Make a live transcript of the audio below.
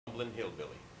stumbling hillbilly.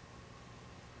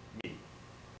 Me.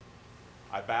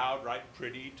 I bowed right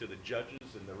pretty to the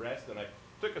judges and the rest, and I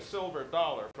took a silver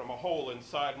dollar from a hole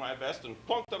inside my vest and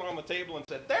plunked it on the table and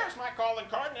said, "There's my calling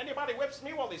card, and anybody whips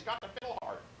me, well, he's got to fiddle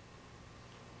hard."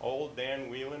 Old Dan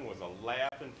Whelan was a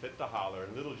laughing fit to holler,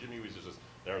 and little Jimmy was just,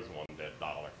 "There's one dead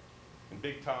dollar." And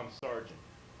Big Tom Sargent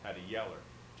had a yeller,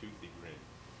 toothy grin.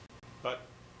 But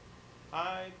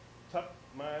I tucked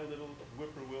my little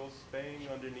whippoorwill spang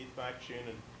underneath my chin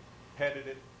and petted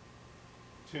it,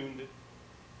 tuned it,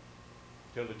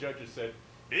 till the judges said,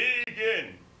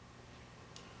 "Begin."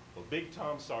 Well, Big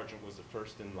Tom Sargent was the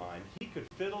first in line. He could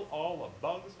fiddle all the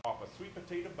bugs off a sweet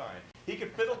potato vine. He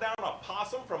could fiddle down a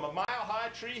possum from a mile-high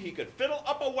tree. He could fiddle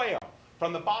up a whale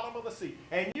from the bottom of the sea.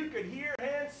 And you could hear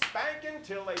hands spanking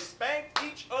till they spanked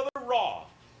each other raw.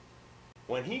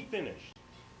 When he finished,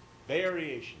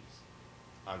 variations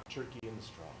on Turkey in the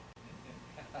Straw.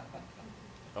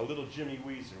 A little Jimmy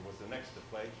Weezer was the next to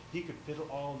play. He could fiddle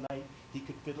all night. He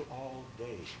could fiddle all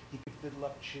day. He could fiddle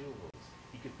up chills.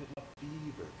 He could fiddle up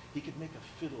fever. He could make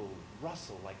a fiddle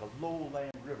rustle like a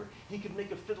lowland river. He could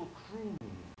make a fiddle croon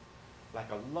like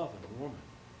a loving woman.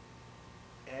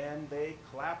 And they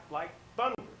clapped like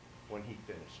thunder when he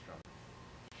finished strumming.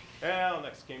 Well,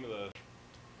 next came the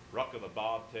ruck of the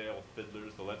bobtail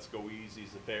fiddlers, the let's go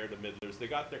easies, the fair to middlers. They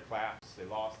got their claps. They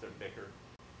lost their bicker.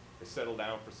 They settled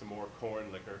down for some more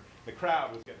corn liquor. The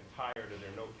crowd was getting tired of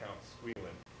their no-count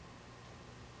squealing.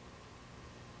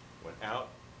 When out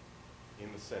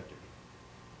in the center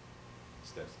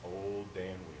steps old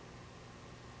Dan Whelan.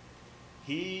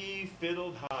 He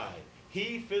fiddled high.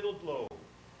 He fiddled low.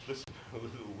 Listen,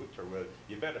 little whippoorwill,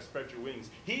 you better spread your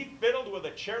wings. He fiddled with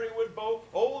a cherrywood bow.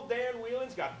 Old Dan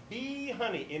Whelan's got bee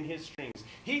honey in his strings.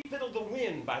 He fiddled the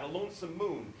wind by the lonesome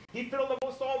moon. He fiddled the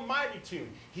most almighty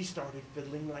tune. He started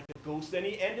fiddling like a ghost, and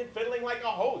he ended fiddling like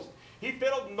a host. He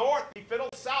fiddled north, he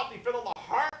fiddled south, he fiddled the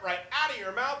heart right out of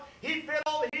your mouth. He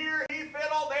fiddled here, he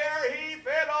fiddled there, he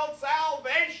fiddled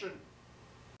salvation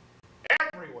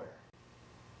everywhere.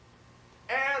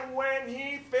 And when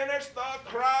he finished, the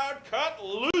crowd cut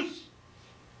loose.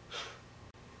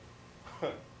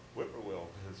 Whippoorwill,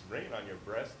 there's rain on your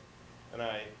breast. And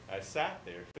I sat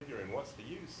there figuring, what's the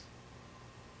use?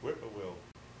 Whippoorwill,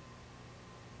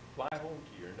 fly home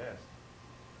to your nest.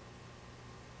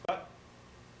 But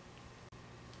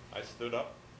I stood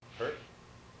up, hurt,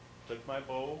 took my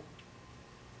bow.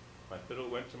 My fiddle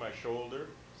went to my shoulder,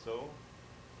 so.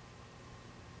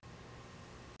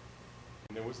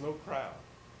 And there was no crowd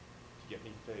to get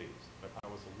me phased, but I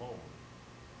was alone,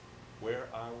 where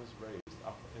I was raised,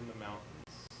 up in the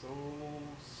mountains, so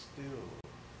still.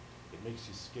 It makes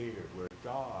you scared, where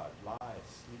God lies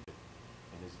sleeping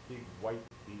in his big white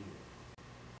beard.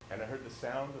 And I heard the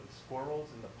sound of the squirrels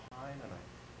in the pine, and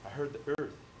I heard the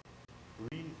earth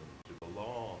breathing through the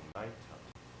long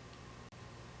nighttime.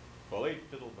 Well, they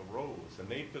fiddled the rose, and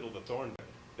they fiddled the thorn, but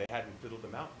they hadn't fiddled the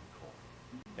mountain corn.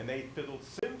 And they fiddled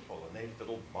sinful, and they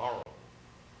fiddled moral,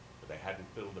 but they hadn't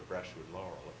fiddled the brushwood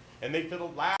laurel. And they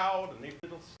fiddled loud, and they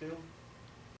fiddled still,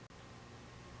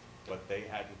 but they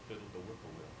hadn't fiddled the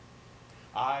whippoorwill.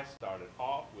 I started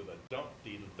off with a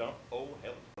dump-dee-dump, oh,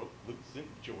 hell broke loose in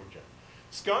Georgia.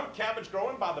 Skunk cabbage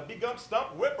growing by the big gump stump,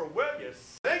 whippoorwill, you're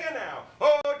singing now.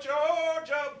 Oh,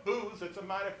 Georgia booze, it's a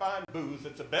mighty fine booze.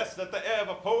 It's the best that they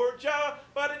ever poured ya,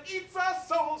 but it eats our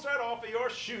souls right off of your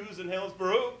shoes, and hell's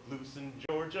broke loose in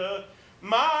Georgia.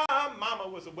 My mama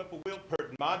was a whippoorwill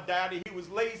pert, my daddy, he was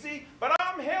lazy, but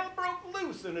I'm hell broke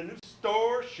loose in a new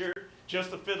store shirt,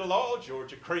 just to fiddle all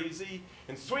Georgia crazy,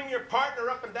 and swing your partner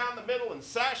up and down the middle, and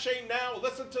sashay now,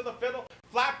 listen to the fiddle,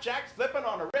 flapjacks flipping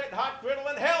on a red-hot griddle,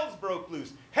 and hell's broke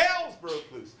loose, hell's broke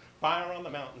loose. Fire on the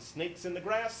mountain, snakes in the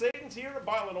grass, Satan's here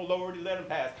a-boiling, oh Lord, he let him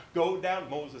pass. Go down,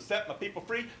 Moses, set my people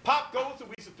free. Pop goes the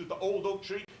weasel through the old oak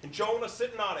tree, and Jonah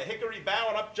sitting on a hickory bough,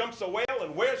 and up jumps a whale,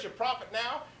 and where's your prophet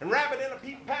now? And rabbit in a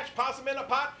peat patch, possum in a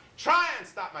pot. Try and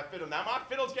stop my fiddle now, my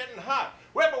fiddle's getting hot.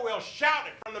 Whippoorwill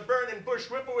shouted from the burning bush,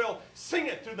 whippoorwill sing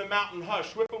it through the mountain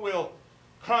hush, whippoorwill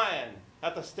crying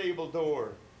at the stable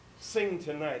door. Sing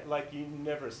tonight like you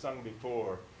never sung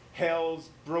before.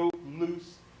 Hell's broke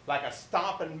loose like a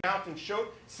stomping mountain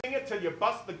shoat. Sing it till you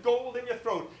bust the gold in your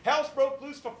throat. Hell's broke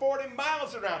loose for 40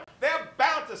 miles around. They're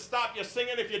bound to stop you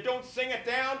singing if you don't sing it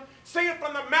down. Sing it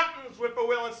from the mountains,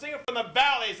 whippoorwill, and sing it from the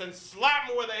valleys, and slap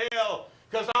 'em with a hill.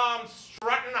 'Cause I'm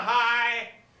strutting high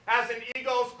as an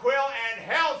eagle's quill, and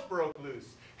hell's broke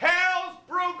loose. Hell's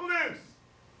broke loose.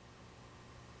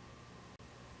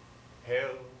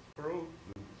 Hell's broke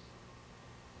loose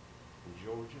in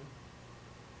Georgia.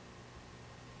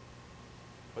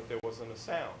 But there wasn't a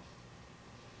sound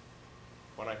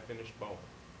when I finished bowing.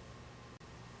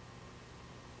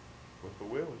 the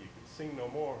will, you could sing no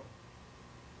more.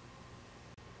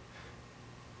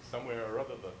 Somewhere or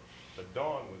other, the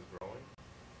dawn was growing.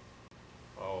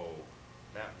 Oh,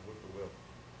 Mountain whippoorwill.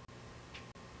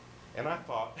 And I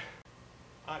thought,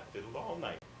 I fiddled all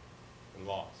night and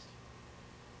lost.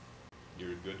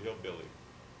 You're a good hillbilly,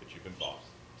 but you've been bossed.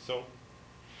 So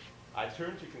I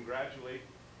turned to congratulate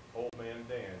old man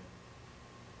Dan.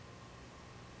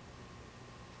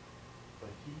 But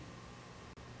he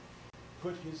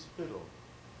put his fiddle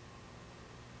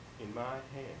in my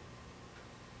hand.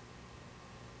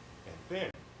 And then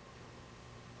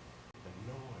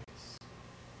the noise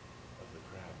of the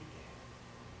crowd began.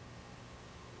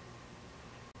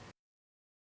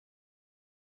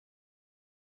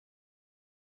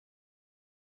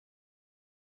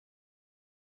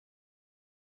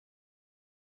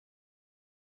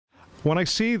 When I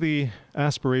see the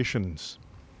aspirations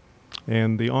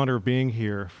and the honor of being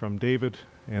here from David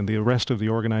and the rest of the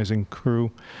organizing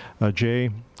crew, Jay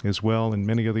as well, and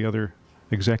many of the other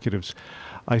executives,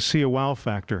 I see a wow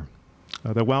factor.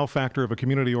 The wow factor of a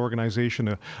community organization,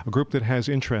 a group that has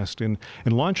interest in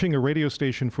launching a radio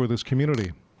station for this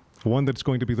community, one that's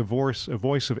going to be the voice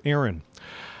of Erin.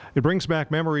 It brings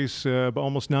back memories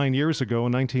almost 9 years ago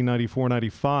in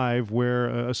 1994-95, where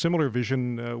a similar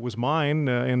vision was mine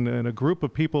and a group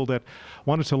of people that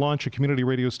wanted to launch a community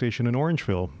radio station in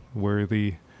Orangeville, where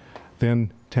the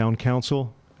then town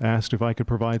council asked if I could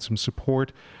provide some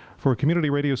support for a community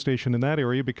radio station in that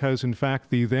area because, in fact,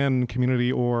 the then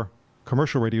community or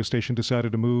commercial radio station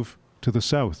decided to move to the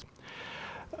south.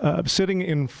 Sitting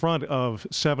in front of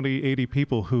 70, 80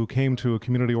 people who came to a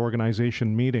community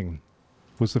organization meeting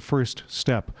was the first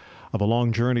step of a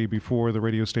long journey before the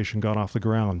radio station got off the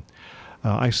ground.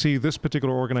 I see this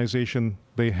particular organization,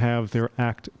 they have their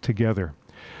act together.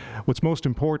 What's most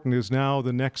important is now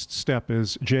the next step,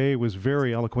 as Jay was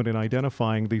very eloquent in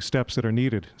identifying the steps that are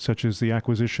needed, such as the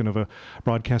acquisition of a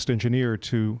broadcast engineer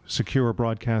to secure a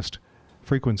broadcast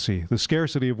frequency, the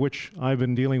scarcity of which I've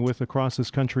been dealing with across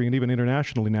this country and even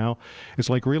internationally now.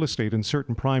 It's like real estate. In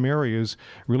certain prime areas,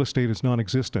 real estate is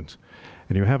non-existent.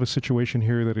 And you have a situation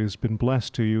here that has been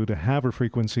blessed to you to have a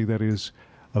frequency that is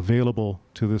available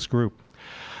to this group.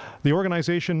 The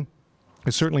organization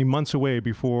is certainly months away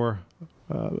before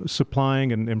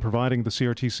supplying and providing the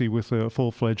CRTC with a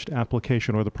full-fledged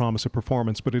application or the promise of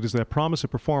performance, but it is that promise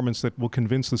of performance that will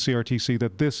convince the CRTC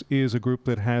that this is a group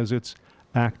that has its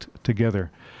act together.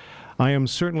 I am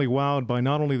certainly wowed by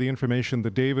not only the information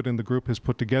that David and the group has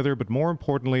put together, but more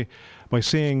importantly, by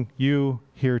seeing you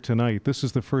here tonight. This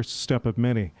is the first step of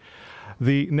many.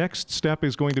 The next step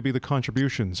is going to be the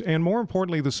contributions, and more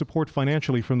importantly, the support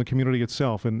financially from the community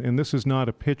itself. And this is not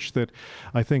a pitch that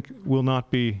I think will not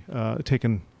be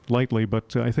taken lightly,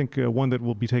 but I think one that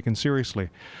will be taken seriously.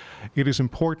 It is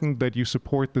important that you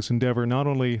support this endeavor not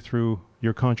only through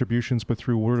your contributions, but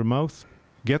through word of mouth.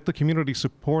 Get the community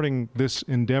supporting this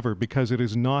endeavor because it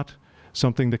is not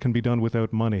something that can be done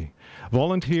without money.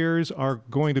 Volunteers are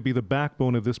going to be the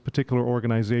backbone of this particular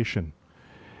organization,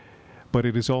 but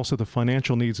it is also the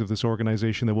financial needs of this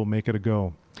organization that will make it a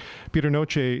go. Peter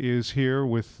Noce is here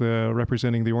with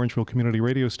representing the Orangeville Community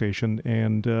Radio Station,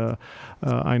 and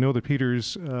I know that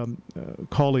Peter's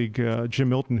colleague, Jim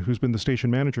Milton, who's been the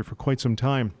station manager for quite some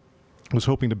time, was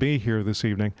hoping to be here this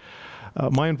evening.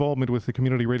 My involvement with the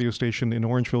community radio station in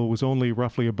Orangeville was only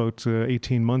roughly about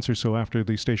 18 months or so after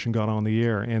the station got on the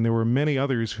air, and there were many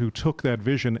others who took that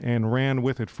vision and ran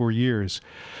with it for years.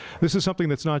 This is something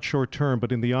that's not short-term,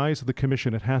 but in the eyes of the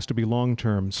Commission, it has to be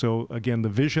long-term. So again, the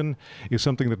vision is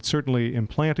something that's certainly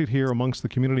implanted here amongst the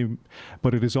community,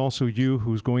 but it is also you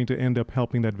who's going to end up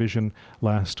helping that vision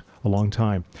last a long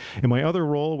time. In my other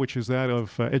role, which is that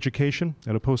of education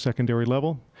at a post-secondary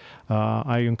level,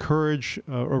 I encourage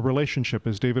a relationship,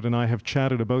 as David and I have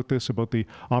chatted about this, about the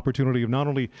opportunity of not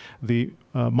only the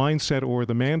mindset or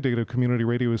the mandate of community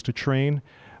radio is to train,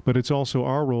 but it's also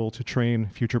our role to train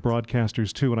future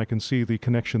broadcasters too, and I can see the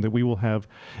connection that we will have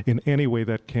in any way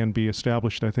that can be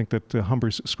established. I think that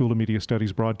Humber's School of Media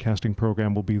Studies broadcasting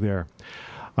program will be there.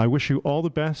 I wish you all the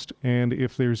best, and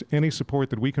if there's any support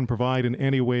that we can provide in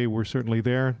any way, we're certainly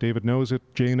there. David knows it,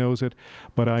 Jay knows it,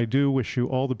 but I do wish you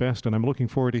all the best, and I'm looking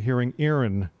forward to hearing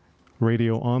Erin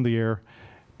Radio on the air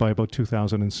by about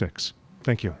 2006.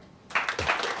 Thank you.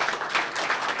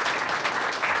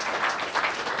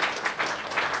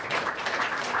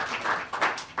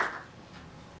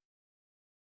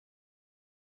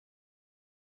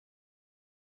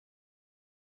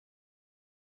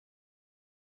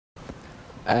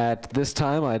 At this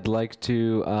time, I'd like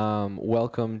to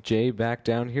welcome Jay back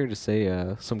down here to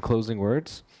say some closing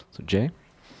words. So, Jay.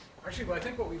 Actually, well, I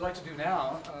think what we'd like to do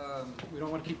now, we don't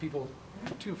want to keep people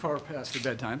too far past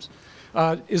their bedtimes.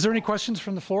 Is there any questions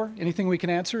from the floor? Anything we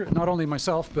can answer? Not only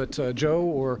myself, but Joe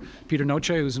or Peter Noche,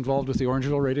 who's involved with the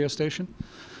Orangeville radio station.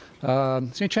 Is there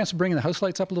any chance of bringing the house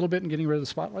lights up a little bit and getting rid of the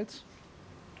spotlights,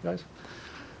 guys?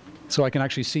 So I can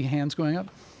actually see hands going up.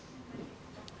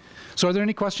 So are there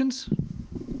any questions?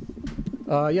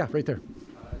 Yeah, right there.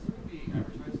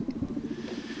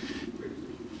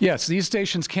 Yes, these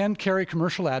stations can carry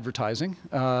commercial advertising.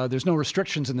 There's no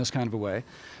restrictions in this kind of a way.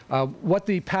 What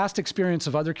the past experience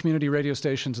of other community radio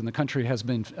stations in the country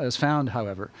has found,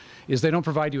 however, is they don't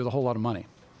provide you with a whole lot of money.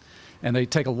 And they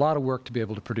take a lot of work to be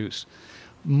able to produce.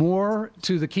 More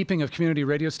to the keeping of community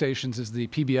radio stations is the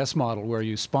PBS model, where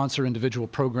you sponsor individual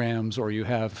programs or you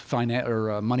have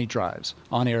money drives,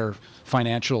 on-air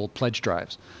financial pledge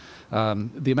drives.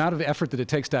 The amount of effort that it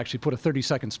takes to actually put a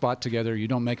 30-second spot together, you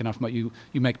don't make enough money.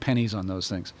 You make pennies on those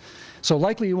things. So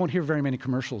likely you won't hear very many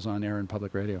commercials on air in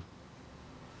public radio.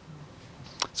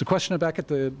 Is a question back at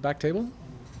the back table?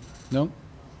 No?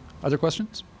 Other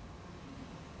questions?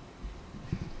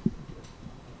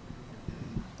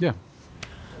 Yeah.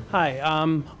 Hi,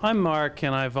 I'm Mark,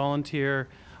 and I volunteer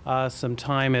some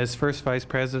time as First Vice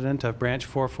President of Branch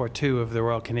 442 of the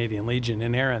Royal Canadian Legion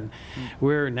in Erin.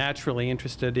 We're naturally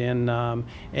interested in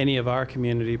any of our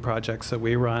community projects that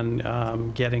we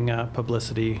run. Getting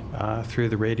publicity through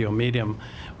the radio medium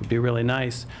would be really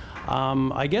nice.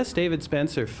 I guess David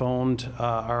Spencer phoned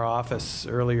our office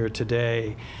earlier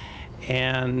today,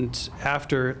 and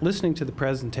after listening to the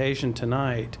presentation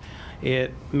tonight,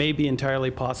 it may be entirely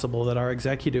possible that our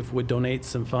executive would donate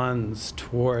some funds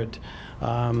toward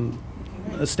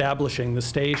establishing the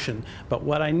station. But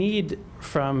what I need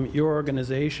from your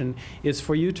organization is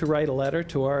for you to write a letter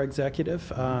to our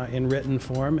executive in written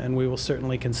form, and we will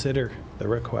certainly consider the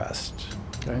request.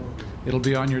 Okay. It'll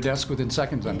be on your desk within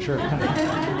seconds, I'm sure.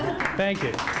 Thank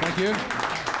you. Thank you.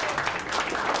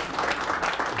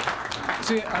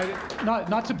 See,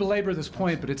 not to belabor this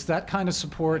point, but it's that kind of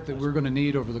support that we're going to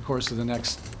need over the course of the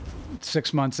next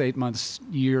 6 months, 8 months,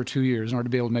 year, 2 years in order to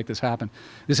be able to make this happen.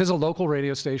 This is a local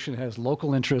radio station. It has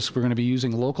local interests. We're going to be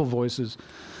using local voices,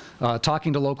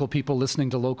 talking to local people, listening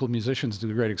to local musicians to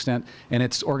a great extent, and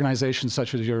it's organizations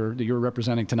such as that you're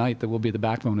representing tonight that will be the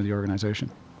backbone of the organization.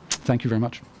 Thank you very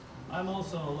much. I'm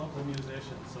also a local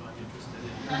musician, so I'm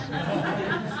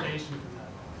interested in the station from that.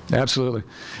 Absolutely.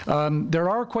 There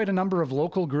are quite a number of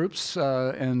local groups,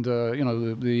 and you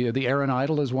know, the Erin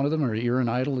Idol is one of them, or Erin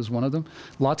Idol is one of them.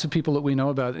 Lots of people that we know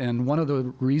about, and one of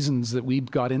the reasons that we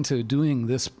got into doing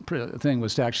this thing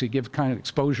was to actually give kind of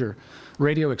exposure,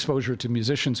 radio exposure to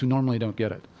musicians who normally don't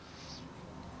get it.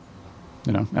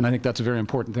 You know, and I think that's a very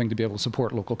important thing to be able to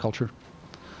support local culture.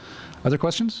 Other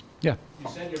questions? Yeah. You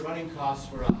said your running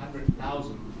costs were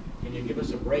 $100,000. Can you give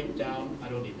us a breakdown? I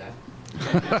don't need that.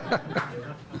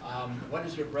 What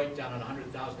is your breakdown on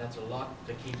 $100,000? That's a lot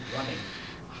to keep running.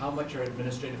 How much are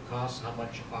administrative costs? How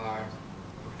much are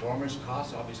performers'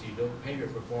 costs? Obviously, you don't pay your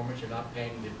performers. You're not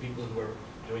paying the people who are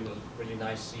doing those really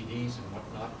nice CDs and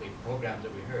whatnot, the programs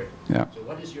that we heard. Yeah. So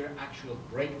what is your actual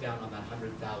breakdown on that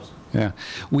 $100,000? Yeah.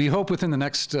 We hope within the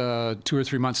next 2 or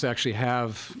 3 months to actually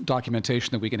have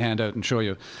documentation that we can hand out and show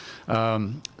you.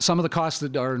 Some of the costs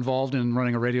that are involved in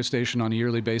running a radio station on a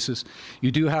yearly basis,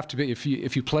 you do have to pay,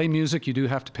 if you play music, you do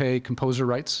have to pay composer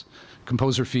rights,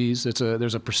 composer fees.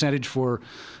 There's a percentage for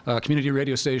community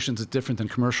radio stations that's different than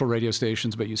commercial radio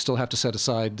stations, but you still have to set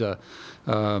aside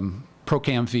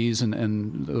pro-cam fees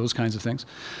and those kinds of things.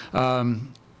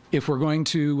 If we're going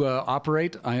to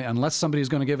operate, unless somebody's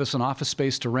going to give us an office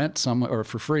space to rent or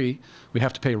for free, we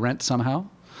have to pay rent somehow.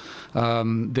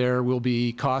 There will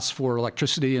be costs for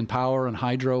electricity and power and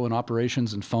hydro and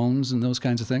operations and phones and those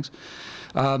kinds of things.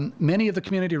 Many of the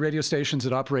community radio stations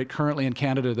that operate currently in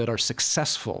Canada that are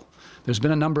successful, there's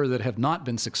been a number that have not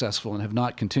been successful and have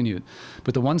not continued.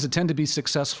 But the ones that tend to be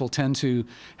successful tend to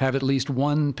have at least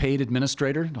one paid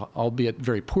administrator, albeit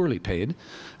very poorly paid,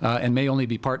 and may only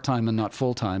be part-time and not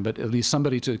full-time, but at least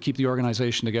somebody to keep the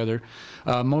organization together,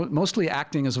 mostly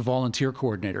acting as a volunteer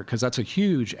coordinator, because that's a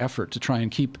huge effort to try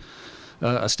and keep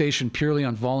a station purely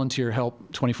on volunteer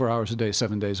help 24 hours a day,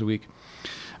 7 days a week.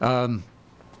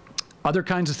 Other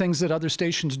kinds of things that other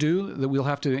stations do that we'll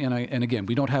have to, and again,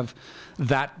 we don't have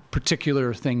that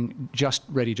particular thing just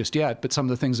ready just yet, but some of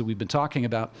the things that we've been talking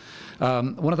about.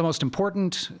 One of the most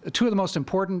important, two of the most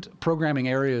important programming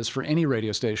areas for any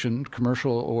radio station,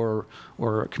 commercial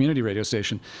or community radio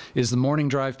station, is the morning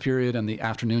drive period and the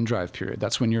afternoon drive period.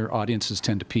 That's when your audiences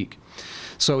tend to peak.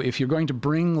 So if you're going to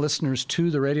bring listeners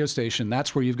to the radio station,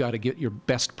 that's where you've got to get your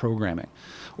best programming,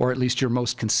 or at least your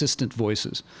most consistent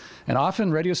voices. And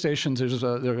often radio stations, there's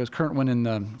a current one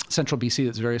in central BC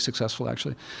that's very successful,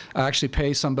 actually. I actually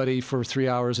pay somebody for 3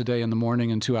 hours a day in the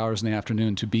morning and 2 hours in the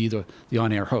afternoon to be the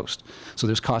on-air host. So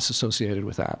there's costs associated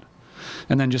with that.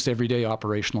 And then just everyday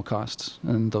operational costs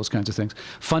and those kinds of things.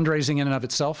 Fundraising in and of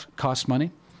itself costs money.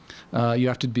 You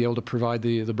have to be able to provide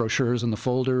the brochures and the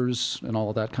folders and all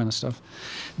of that kind of stuff.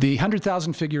 The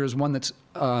 100,000 figure is one that's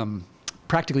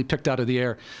practically picked out of the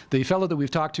air. The fellow that we've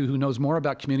talked to who knows more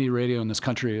about community radio in this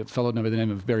country, a fellow by the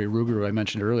name of Barry Ruger, who I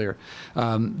mentioned earlier,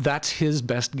 that's his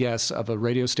best guess of a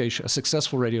radio station, a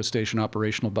successful radio station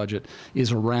operational budget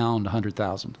is around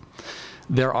 100,000.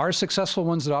 There are successful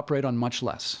ones that operate on much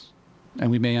less,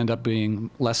 and we may end up being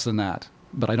less than that,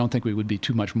 but I don't think we would be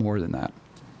too much more than that.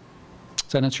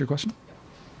 Does that answer your question?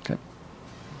 Okay.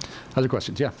 Other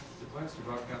questions? Yeah. The plans to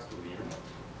broadcast over the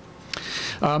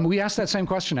internet? We asked that same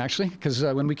question, actually, because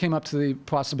when we came up to the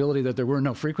possibility that there were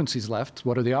no frequencies left,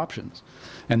 what are the options?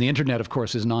 And the internet, of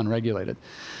course, is non-regulated.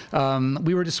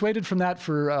 We were dissuaded from that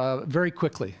for very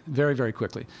quickly, very, very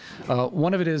quickly.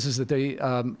 One of it is that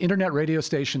the internet radio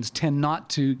stations tend not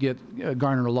to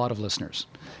garner a lot of listeners.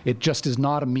 It just is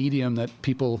not a medium that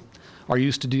people are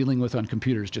used to dealing with on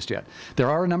computers just yet. There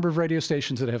are a number of radio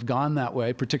stations that have gone that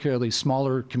way, particularly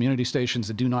smaller community stations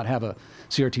that do not have a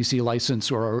CRTC license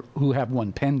or who have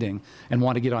one pending and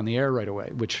want to get on the air right away,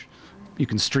 which you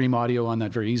can stream audio on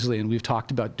that very easily, and we've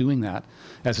talked about doing that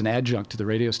as an adjunct to the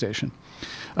radio station.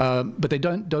 But they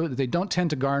don't tend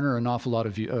to garner an awful lot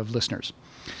of listeners.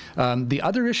 The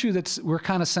other issue that we're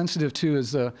kind of sensitive to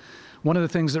is one of the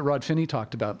things that Rod Finney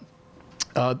talked about.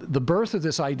 The birth of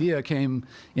this idea came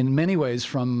in many ways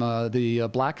from the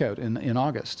blackout in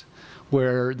August,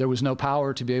 where there was no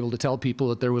power to be able to tell people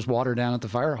that there was water down at the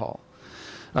fire hall.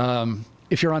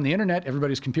 If you're on the internet,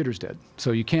 everybody's computer's dead,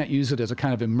 so you can't use it as a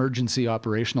kind of emergency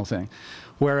operational thing.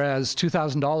 Whereas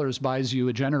 $2,000 buys you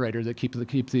a generator that keep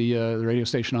the radio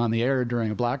station on the air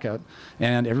during a blackout,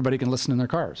 and everybody can listen in their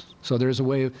cars. So there's a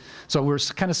way of, so we're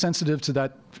kind of sensitive to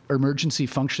that emergency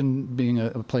function being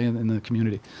a play in the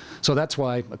community. So that's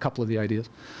why a couple of the ideas.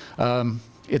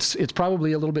 It's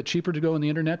probably a little bit cheaper to go on the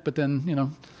internet, but then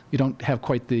you don't have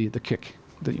quite the kick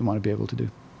that you want to be able to do.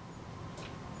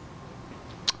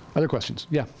 Other questions?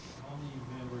 Yeah. How many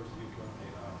members do you currently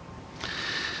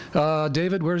have?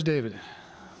 David, where's David?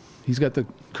 He's got the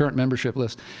current membership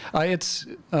list. It's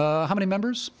how many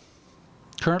members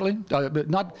currently? But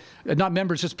not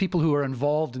members, just people who are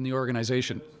involved in the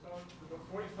organization. There's about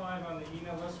 45 on the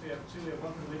email list. We have two. We have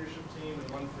one for the leadership team and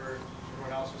one for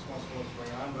everyone else who wants to know what's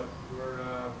going on. But we're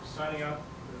signing up.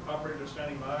 The operators are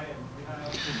standing by, and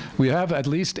we have at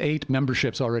least 8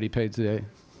 memberships already paid today. So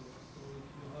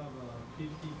if you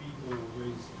have 50 people who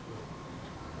raise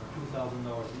 $2,000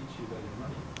 each, you got your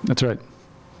money. That's right.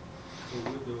 So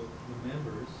with the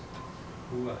members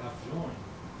who have joined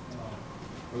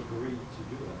agree to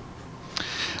do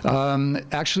that?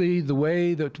 Actually, the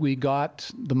way that we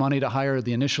got the money to hire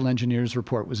the initial engineers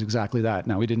report was exactly that.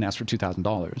 Now, we didn't ask for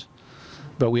 $2,000,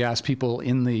 but we asked people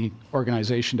in the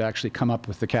organization to actually come up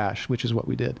with the cash, which is what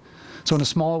we did. So in a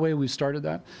small way, we've started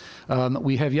that.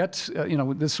 We have yet,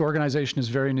 this organization is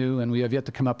very new, and we have yet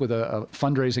to come up with a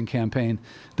fundraising campaign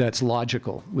that's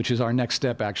logical, which is our next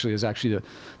step, actually, is actually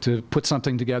to put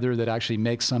something together that actually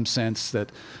makes some sense,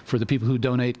 that for the people who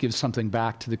donate, gives something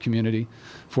back to the community.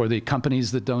 For the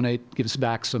companies that donate, gives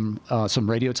back some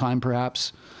radio time,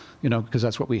 perhaps, because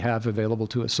that's what we have available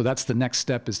to us. So that's the next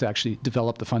step, is to actually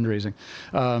develop the fundraising.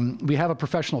 We have a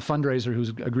professional fundraiser who's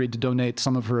agreed to donate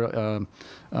some of her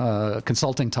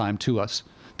consulting time to us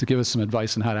to give us some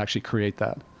advice on how to actually create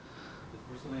that.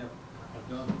 Personally, I've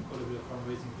done quite a bit of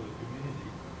fundraising for the community,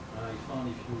 and I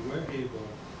found if you were able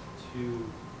to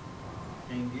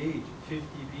engage 50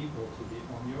 people to be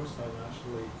on your side and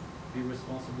actually be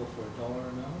responsible for a dollar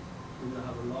amount, you would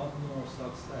have a lot more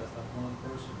success than one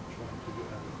person trying to do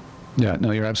everything. Yeah, no,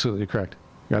 you're absolutely correct.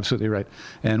 You're absolutely right.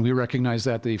 And we recognize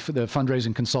that the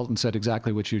fundraising consultant said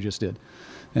exactly what you just did.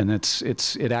 And it's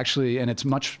actually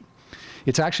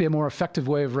a more effective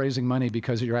way of raising money,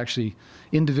 because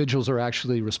individuals are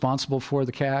actually responsible for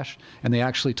the cash, and they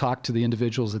actually talk to the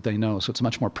individuals that they know. So it's a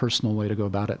much more personal way to go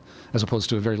about it, as opposed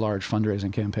to a very large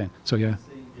fundraising campaign. So yeah. Is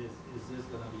this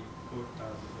going to be put as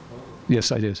a proposal?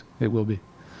 Yes, it is. It will be.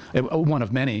 One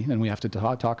of many, and we have to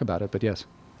talk about it, but yes,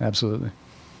 absolutely.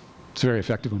 It's a very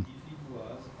effective one. If it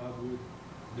was, I would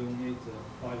donate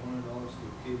 $500 to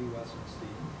Katie Western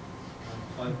Steam and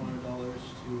 $500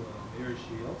 to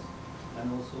Maraschiello, and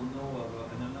also know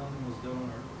of an anonymous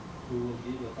donor who will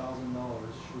give $1,000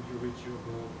 should you reach your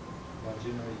goal by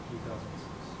January 2006.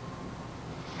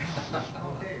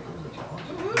 Okay, here's a challenge.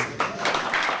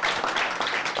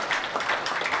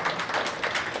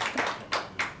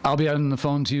 I'll be on the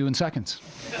phone to you in seconds.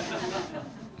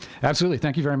 Absolutely.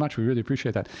 Thank you very much. We really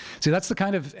appreciate that. See, that's the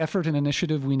kind of effort and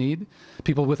initiative we need.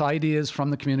 People with ideas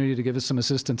from the community to give us some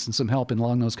assistance and some help in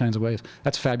along those kinds of ways.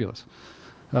 That's fabulous.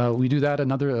 We do that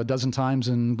a dozen times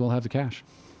and we'll have the cash.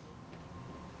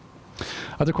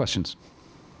 Other questions?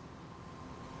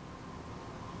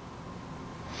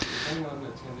 Anyone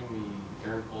attending the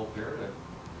Erin Fall Fair to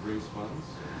raise funds?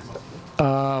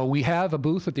 We have a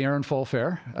booth at the Erin Fall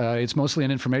Fair. It's mostly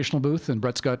an informational booth, and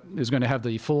Brett Scott is going to have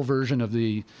the full version of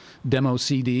the demo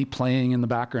CD playing in the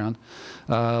background.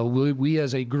 We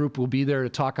as a group will be there to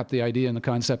talk up the idea and the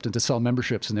concept and to sell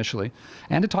memberships initially,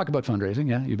 and to talk about fundraising.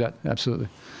 Yeah, you bet, absolutely.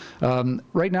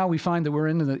 Right now we find that we're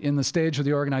in the stage of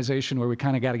the organization where we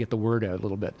kind of got to get the word out a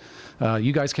little bit.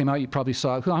 You guys came out, you probably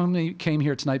saw, how many came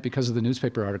here tonight because of the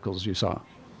newspaper articles you saw?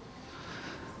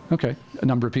 Okay, a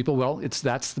number of people. Well,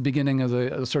 that's the beginning of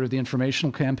the sort of the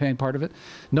informational campaign part of it.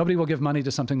 Nobody will give money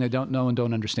to something they don't know and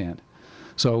don't understand.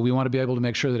 So we want to be able to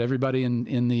make sure that everybody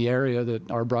in the area that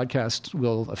our broadcast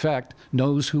will affect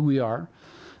knows who we are,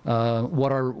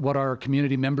 what our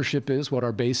community membership is, what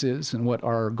our base is, and what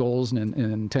our goals and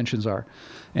intentions are.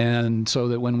 And so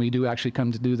that when we do actually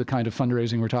come to do the kind of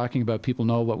fundraising we're talking about, people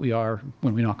know what we are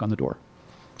when we knock on the door.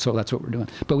 So that's what we're doing.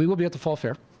 But we will be at the Fall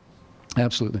Fair.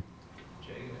 Absolutely.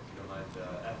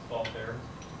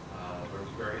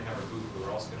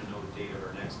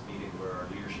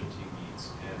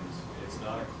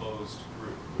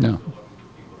 No. Still looking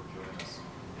for people to join us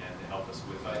and to help us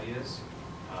with ideas.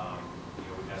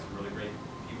 We've had some really great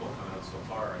people coming out so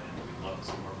far, and we'd love to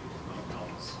see more people come out and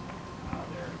help us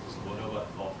there. So we'll know about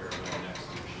the Fall Fair when the next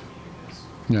leadership meeting is.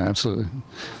 Yeah, absolutely.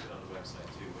 Posted on the website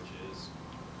too, which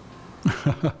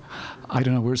is. I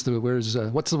don't know. What's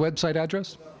the website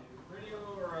address?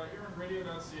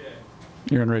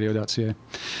 ErinRadio.ca.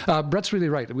 ErinRadio.ca. Brett's really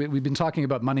right. We've been talking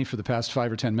about money for the past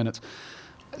 5 or 10 minutes.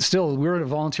 Still, we're a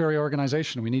voluntary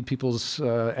organization. We need people's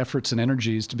efforts and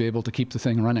energies to be able to keep the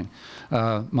thing running.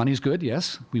 Money's good,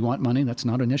 yes. We want money. That's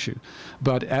not an issue.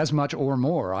 But as much or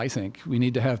more, I think, we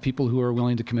need to have people who are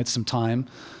willing to commit some time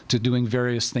to doing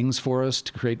various things for us,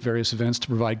 to create various events, to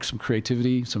provide some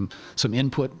creativity, some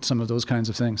input, some of those kinds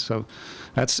of things. So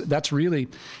that's really,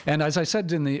 and as I said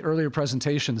in the earlier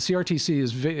presentation, the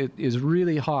CRTC is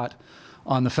really hot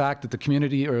on the fact that the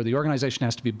community or the organization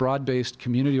has to be broad-based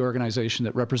community organization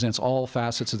that represents all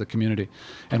facets of the community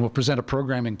and will present a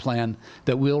programming plan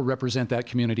that will represent that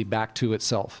community back to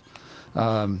itself.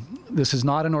 This is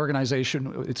not an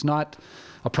organization, it's not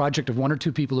a project of 1 or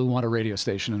 2 people who want a radio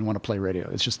station and want to play radio.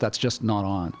 That's just not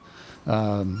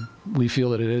on. We feel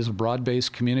that it is a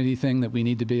broad-based community thing that we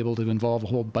need to be able to involve a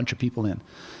whole bunch of people in.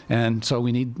 And so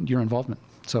we need your involvement.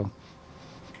 So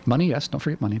money, yes, don't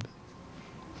forget money.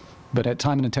 But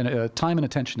time and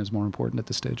attention is more important at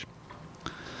this stage.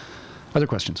 Other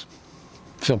questions?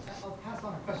 Phil. I'll pass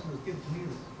on a question that was given to me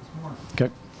this morning. Okay.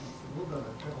 It's a little bit of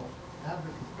a triple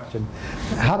advocate question.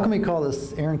 How can we call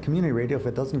this Erin Community Radio if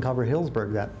it doesn't cover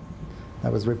Hillsburg that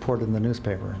was reported in the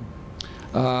newspaper?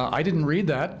 I didn't read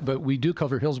that, but we do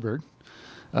cover Hillsburg.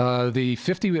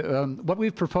 What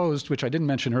we've proposed, which I didn't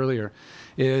mention earlier,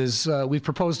 is we've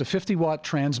proposed a 50-watt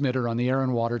transmitter on the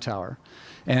Erin Water Tower.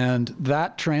 And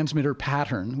that transmitter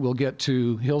pattern will get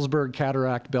to Hillsburg,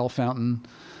 Cataract, Bell Fountain,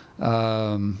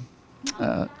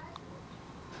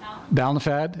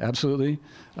 Balnafad, absolutely.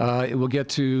 It will get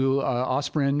to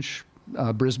Ospringe,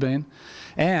 Brisbane.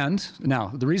 And now,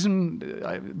 the reason,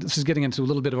 this is getting into a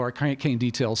little bit of arcane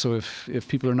detail, so if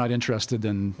people are not interested,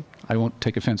 then I won't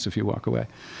take offense if you walk away.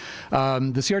 The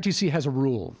CRTC has a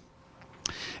rule,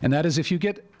 and that is if you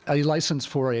get a license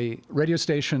for a radio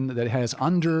station that has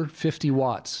under 50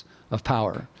 watts of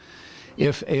power,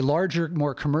 if a larger,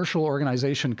 more commercial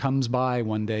organization comes by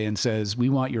one day and says, we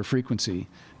want your frequency,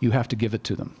 you have to give it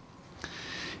to them.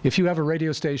 If you have a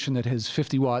radio station that has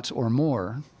 50 watts or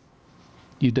more,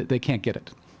 they can't get it.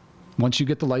 Once you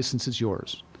get the license, it's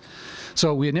yours.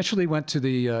 So we initially went to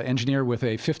the engineer with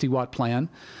a 50-watt plan.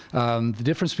 The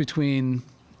difference between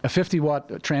a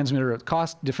 50-watt transmitter,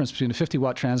 cost difference between a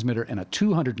 50-watt transmitter and a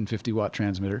 250-watt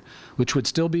transmitter, which would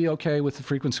still be okay with the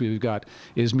frequency we've got,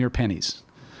 is mere pennies,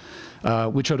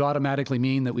 which would automatically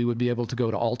mean that we would be able to go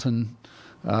to Alton,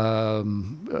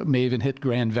 may even hit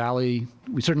Grand Valley.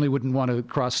 We certainly wouldn't want to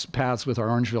cross paths with our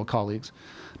Orangeville colleagues.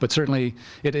 But certainly,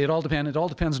 it all depends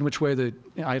on which way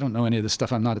I don't know any of this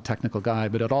stuff, I'm not a technical guy,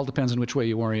 but it all depends on which way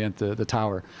you orient the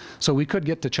tower. So we could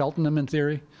get to Cheltenham in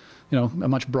theory, a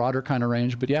much broader kind of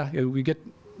range, but yeah, we get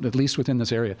at least within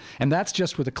this area. And that's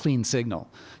just with a clean signal.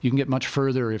 You can get much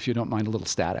further if you don't mind a little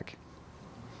static.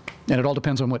 And it all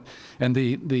depends on what, and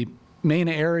the main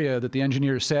area that the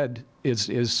engineer said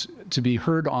is to be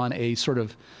heard on a sort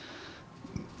of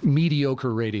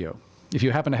mediocre radio. If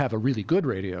you happen to have a really good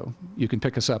radio, you can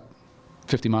pick us up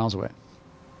 50 miles away.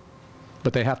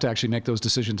 But they have to actually make those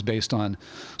decisions based on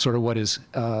sort of what is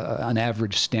an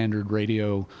average standard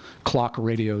radio, clock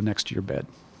radio next to your bed.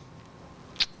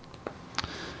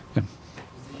 Yeah.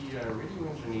 Is the radio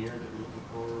engineer that you're looking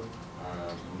for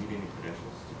need any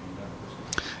credentials to be that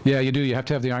person? Yeah, you do. You have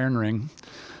to have the iron ring.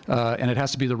 And it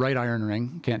has to be the right iron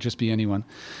ring. Can't just be anyone.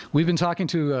 We've been talking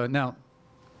to, now,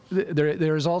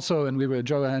 there is also, and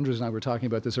Joe Andrews and I were talking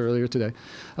about this earlier today,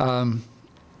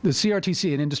 the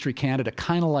CRTC and Industry Canada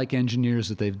kind of like engineers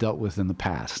that they've dealt with in the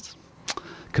past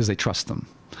because they trust them.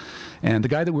 And the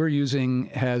guy that we're using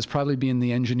has probably been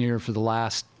the engineer for the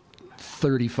last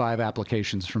 35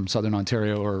 applications from Southern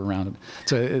Ontario or around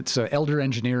it. It's Elder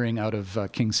Engineering out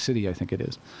of King City, I think it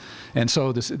is. And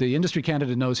so the Industry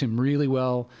Canada knows him really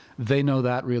well. They know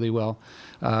that really well.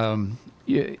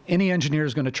 Any engineer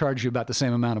is going to charge you about the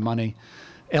same amount of money.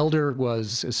 Elder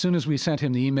was, as soon as we sent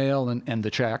him the email and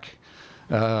the check,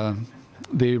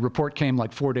 the report came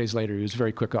like 4 days later. He was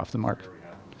very quick off the mark.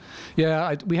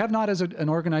 Yeah, we have not as an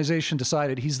organization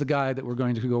decided he's the guy that we're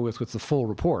going to go with the full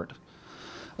report.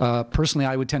 Personally,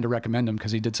 I would tend to recommend him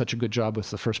because he did such a good job with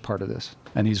the first part of this,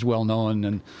 and he's well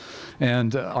known,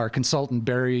 and our consultant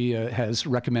Barry has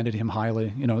recommended him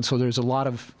highly. You know, so there's a lot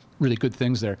of really good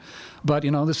things there. But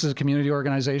you know, this is a community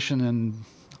organization, and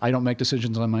I don't make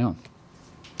decisions on my own.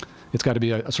 It's got to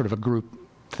be a sort of a group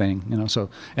thing, you know. So,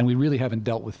 and we really haven't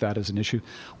dealt with that as an issue.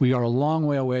 We are a long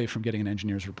way away from getting an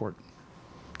engineer's report.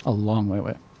 A long way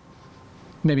away.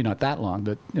 Maybe not that long,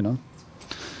 but you know.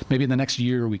 Maybe in the next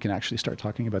year we can actually start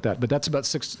talking about that. But that's about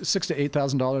 $6,000 to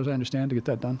 $8,000, I understand, to get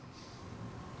that done.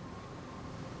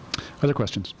 Other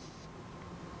questions?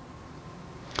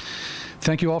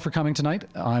 Thank you all for coming tonight.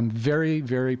 I'm very,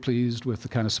 very pleased with the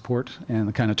kind of support and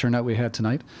the kind of turnout we had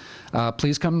tonight.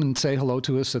 Please come and say hello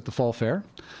to us at the Fall Fair.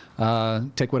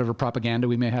 Take whatever propaganda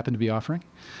we may happen to be offering.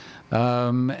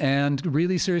 And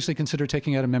really seriously consider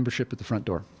taking out a membership at the front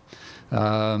door.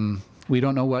 We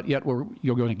don't know what yet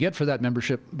you're going to get for that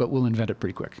membership, but we'll invent it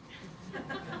pretty quick.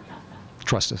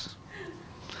 Trust us.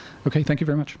 Okay, thank you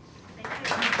very much.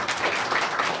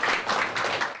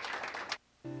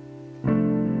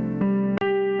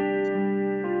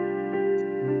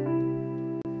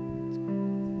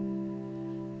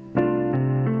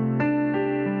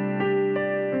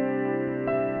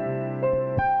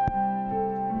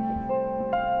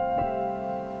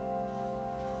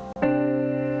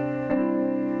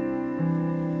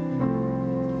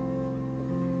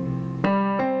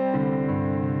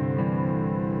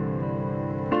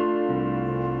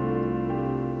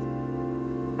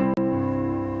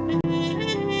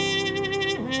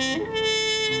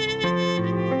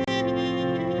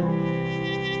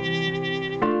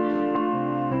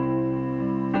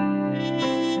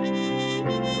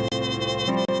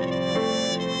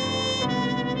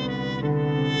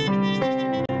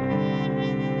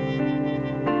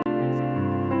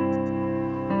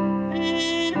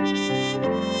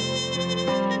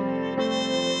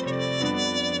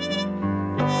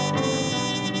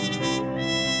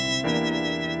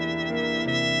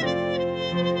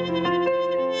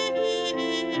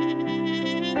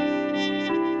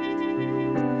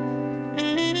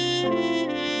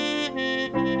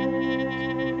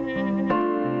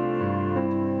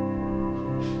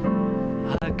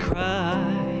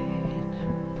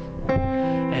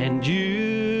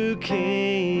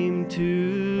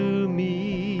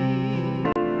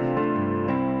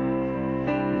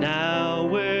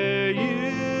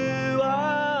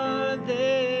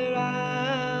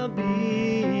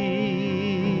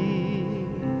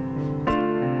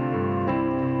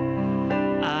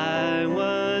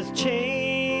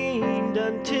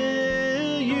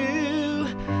 Until you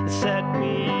set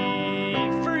me